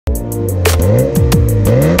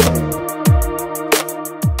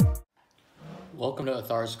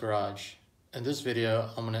Car's Garage. In this video,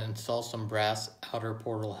 I'm going to install some brass outer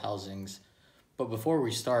portal housings. But before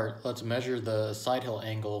we start, let's measure the side hill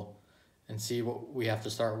angle and see what we have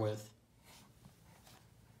to start with.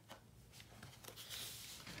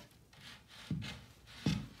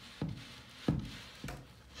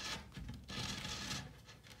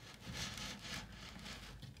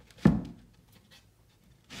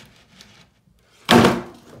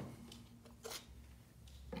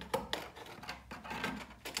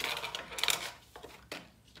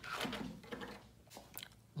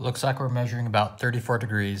 Looks like we're measuring about 34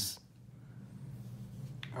 degrees.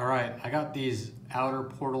 All right, I got these outer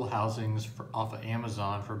portal housings off of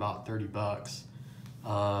Amazon for about 30 bucks.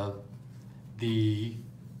 The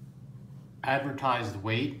advertised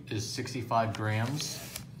weight is 65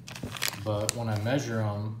 grams, but when I measure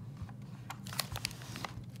them,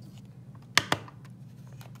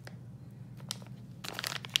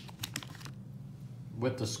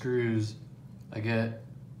 with the screws, I get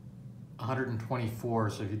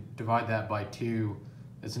 124, so if you divide that by 2,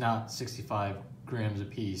 it's not 65 grams a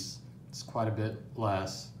piece. It's quite a bit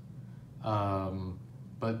less,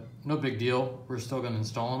 but no big deal. We're still going to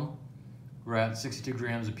install them. We're at 62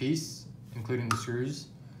 grams a piece, including the screws.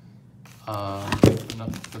 For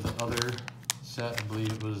the other set, I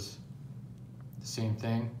believe it was the same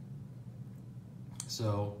thing.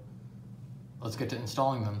 So let's get to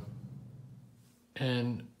installing them.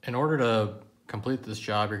 And in order to complete this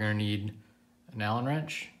job, you're going to need an Allen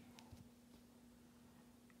wrench,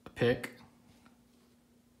 a pick,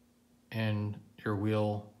 and your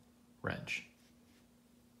wheel wrench.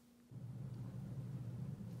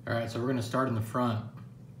 All right, so we're going to start in the front.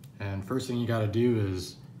 And first thing you got to do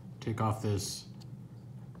is take off this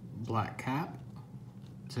black cap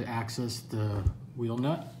to access the wheel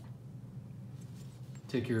nut.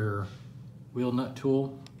 Take your wheel nut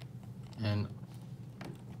tool and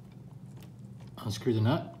unscrew the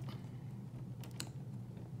nut.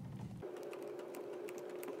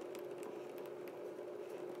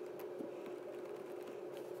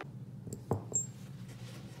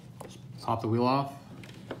 Just pop the wheel off.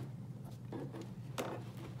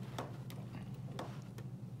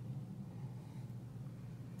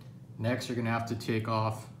 Next, you're going to have to take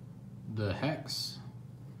off the hex.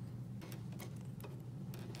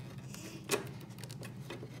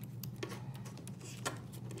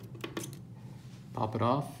 Pop it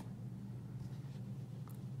off.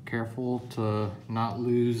 Careful to not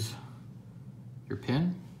lose your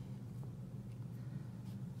pin.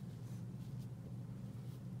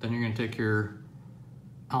 Then you're going to take your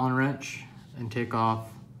Allen wrench and take off,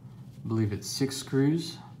 I believe it's 6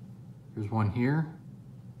 screws. There's one here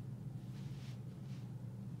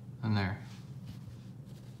and there.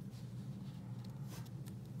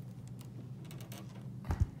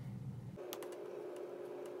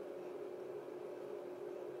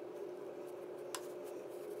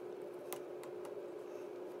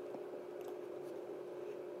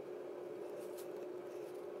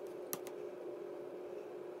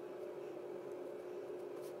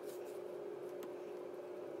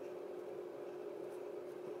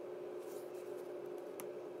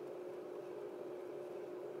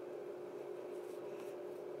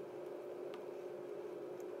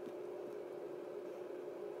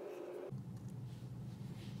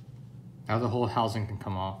 Now the whole housing can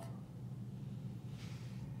come off.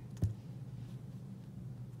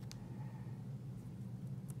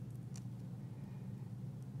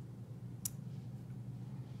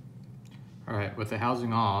 All right, with the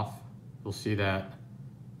housing off, you'll see that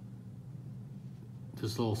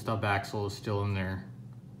this little stub axle is still in there.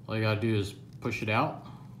 All you gotta do is push it out.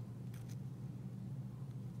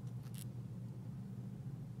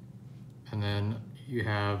 And then you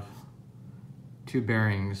have 2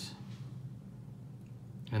 bearings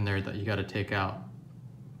in there that you got to take out.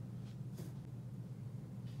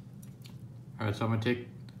 All right, so I'm gonna take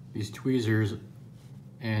these tweezers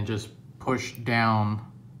and just push down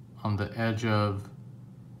on the edge of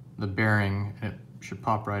the bearing, and it should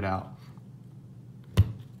pop right out.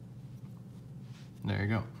 There you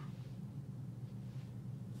go.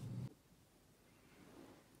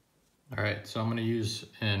 All right, so I'm gonna use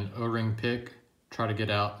an O-ring pick, try to get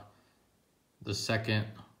out the second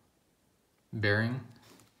bearing.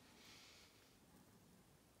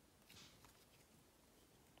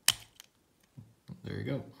 There you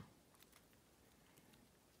go.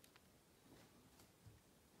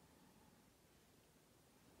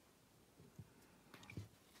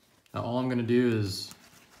 Now all I'm going to do is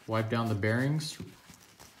wipe down the bearings,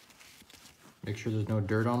 make sure there's no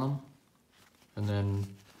dirt on them, and then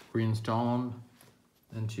reinstall them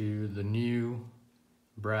into the new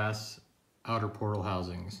brass outer portal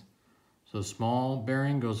housings. So small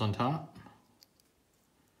bearing goes on top.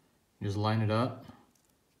 You just line it up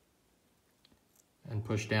and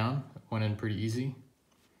push down. It went in pretty easy.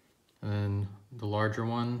 And then the larger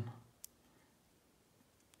one,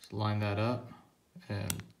 just line that up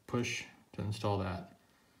and push to install that.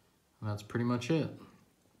 And that's pretty much it.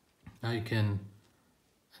 Now you can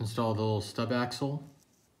install the little stub axle.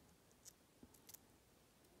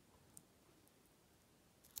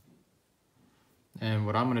 And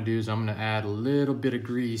what I'm gonna do is I'm gonna add a little bit of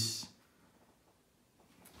grease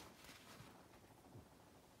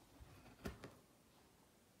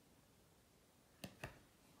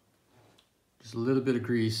just a little bit of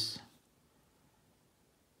grease.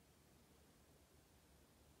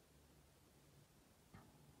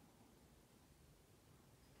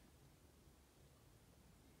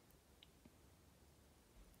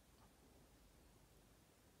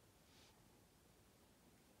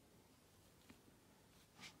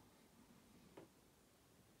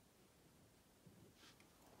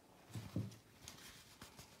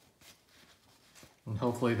 And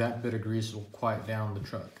hopefully that bit of grease will quiet down the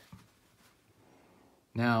truck.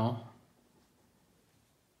 Now,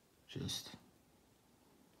 just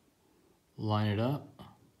line it up.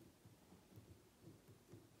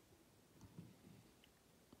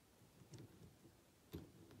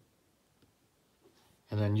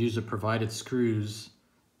 And then use the provided screws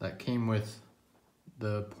that came with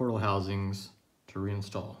the portal housings to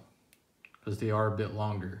reinstall, because they are a bit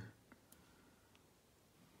longer.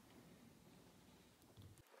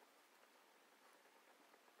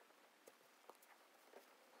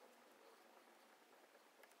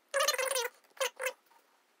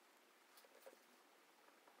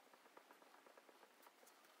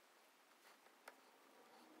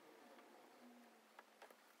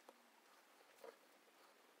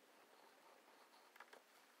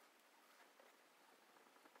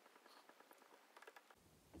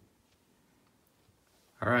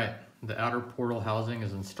 All right, the outer portal housing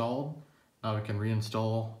is installed. Now we can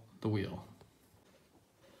reinstall the wheel.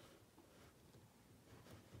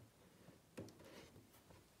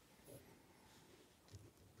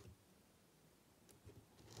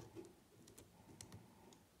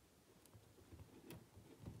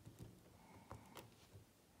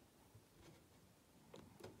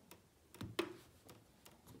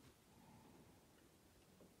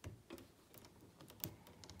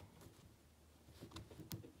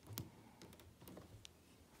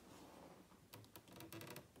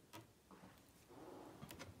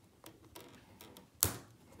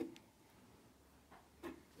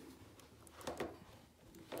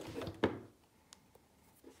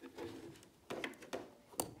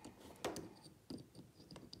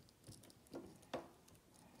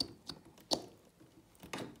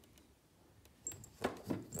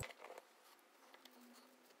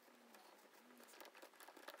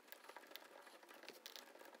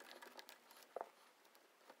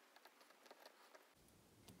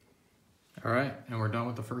 All right, and we're done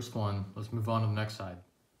with the first one. Let's move on to the next side.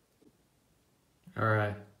 All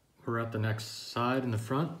right, we're at the next side in the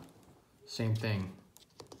front. Same thing.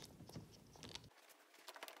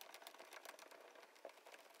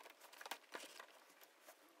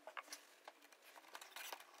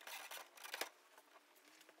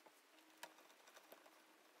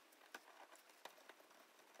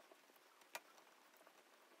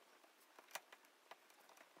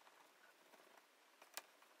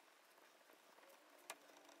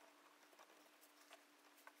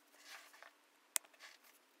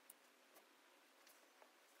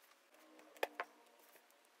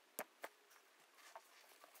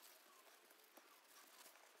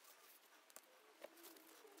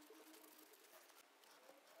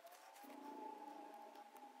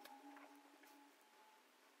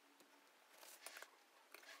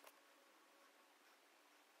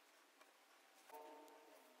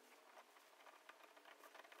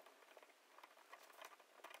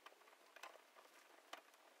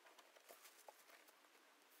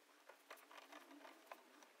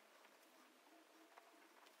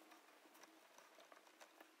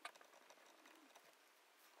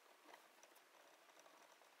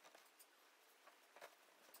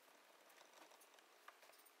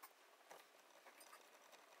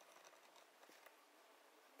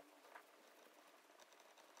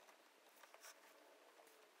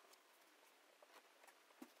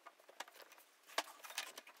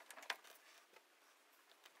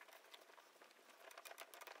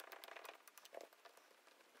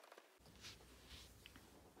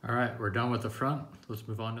 All right, we're done with the front. Let's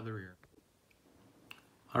move on to the rear.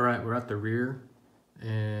 All right, we're at the rear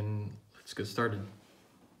and let's get started.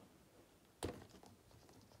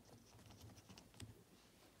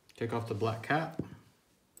 take off the black cap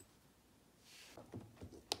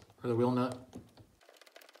or the wheel nut.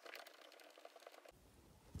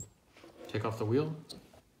 Take off the wheel.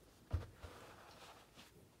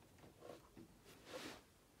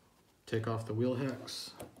 Take off the wheel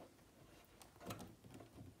hex.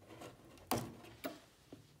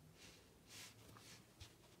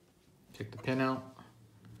 Take the pin out.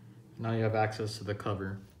 Now you have access to the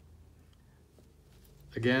cover.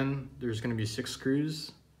 Again, there's going to be 6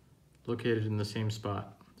 screws located in the same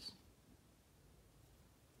spot.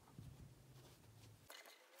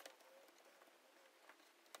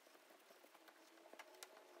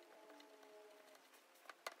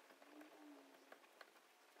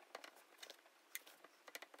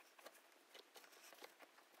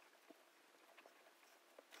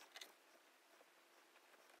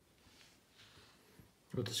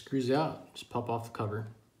 With the screws out, just pop off the cover.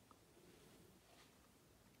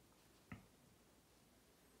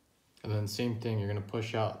 And then same thing, you're going to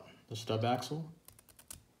push out the stub axle.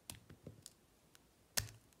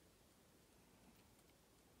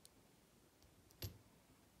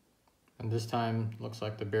 And this time, looks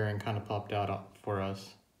like the bearing kind of popped out for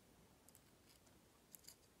us.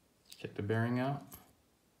 Let's take the bearing out.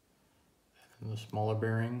 And the smaller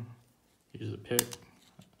bearing, use the pick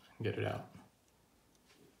and get it out.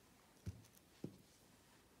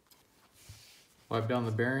 Wipe down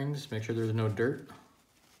the bearings, make sure there's no dirt.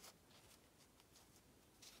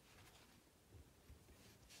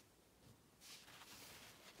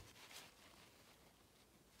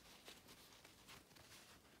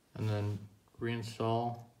 And then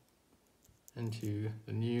reinstall into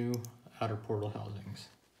the new outer portal housings.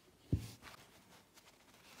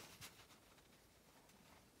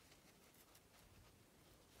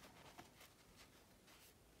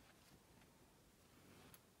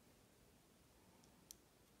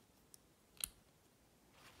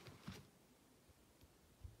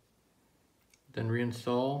 Then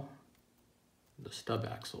reinstall the stub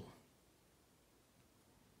axle.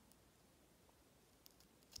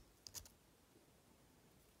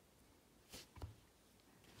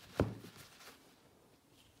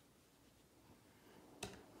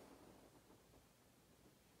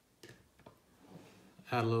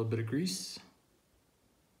 Add a little bit of grease.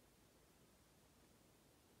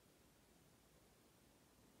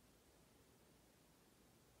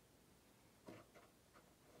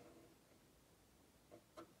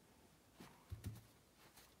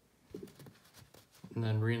 And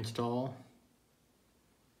then reinstall.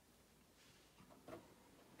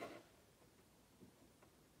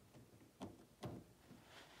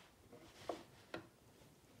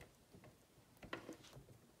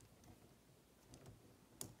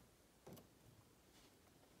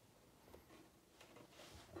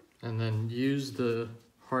 And then use the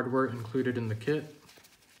hardware included in the kit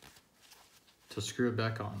to screw it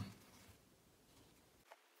back on.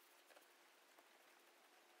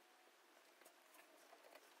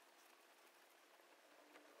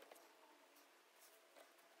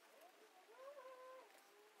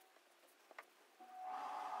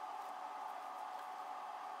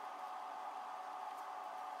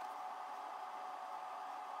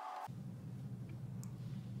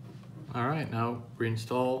 All right, now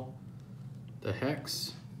reinstall the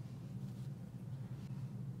hex.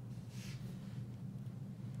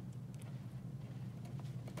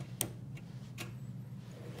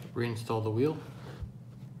 Reinstall the wheel.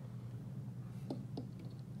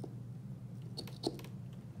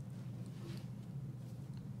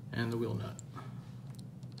 And the wheel nut.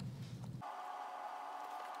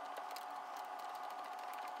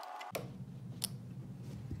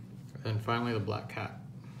 And finally the black cap.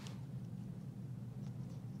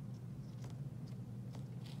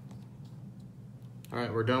 All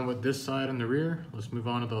right, we're done with this side and the rear. Let's move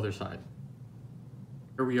on to the other side.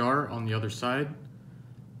 Here we are on the other side.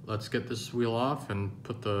 Let's get this wheel off and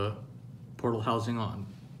put the portal housing on.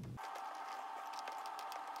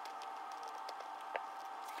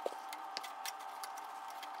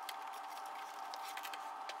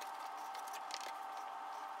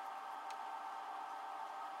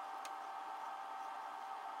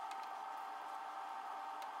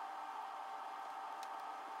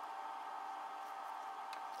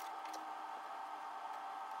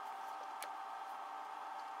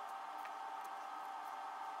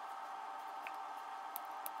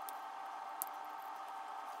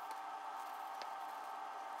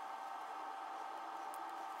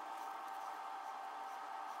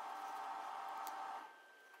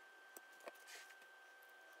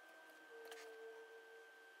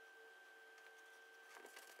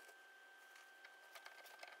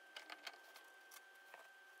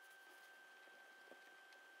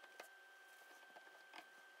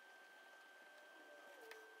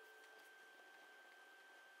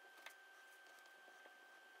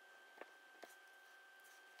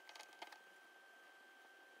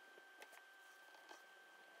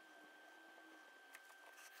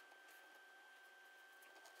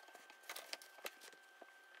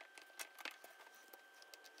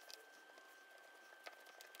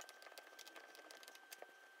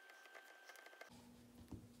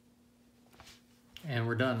 and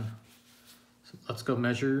we're done. So let's go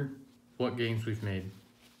measure what gains we've made.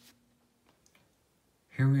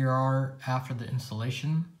 Here we are after the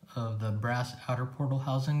installation of the brass outer portal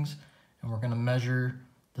housings, and we're going to measure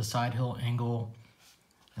the side hill angle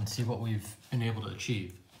and see what we've been able to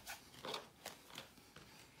achieve.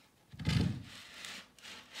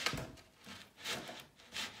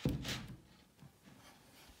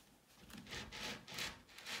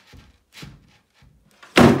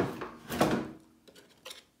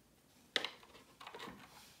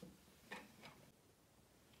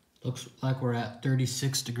 Looks like we're at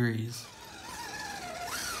 36 degrees.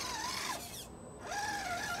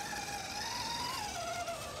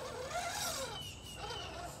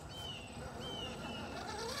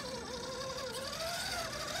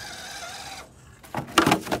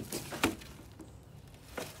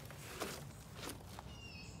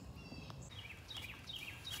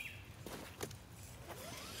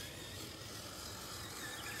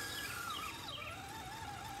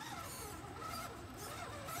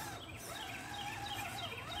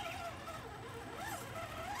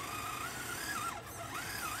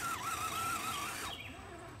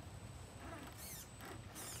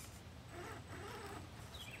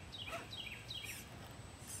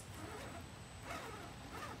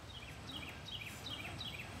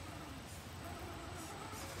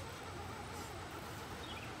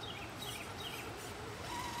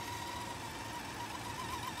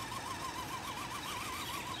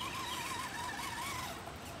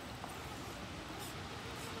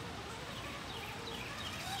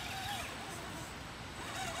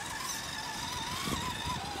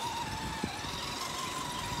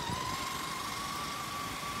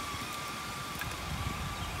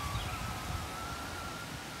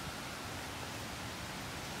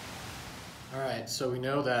 Alright, so we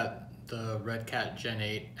know that the Redcat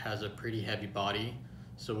Gen8 has a pretty heavy body.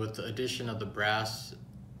 So with the addition of the brass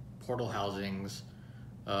portal housings,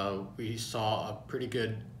 we saw a pretty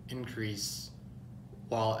good increase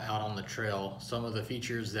while out on the trail. Some of the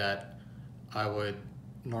features that I would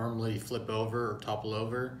normally flip over or topple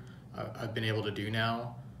over, I've been able to do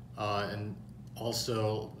now. And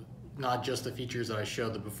also, not just the features that I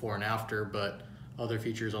showed the before and after, but other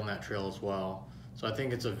features on that trail as well. So I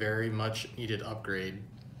think it's a very much needed upgrade,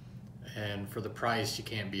 and for the price, you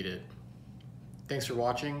can't beat it. Thanks for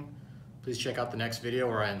watching. Please check out the next video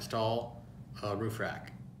where I install a roof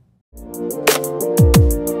rack.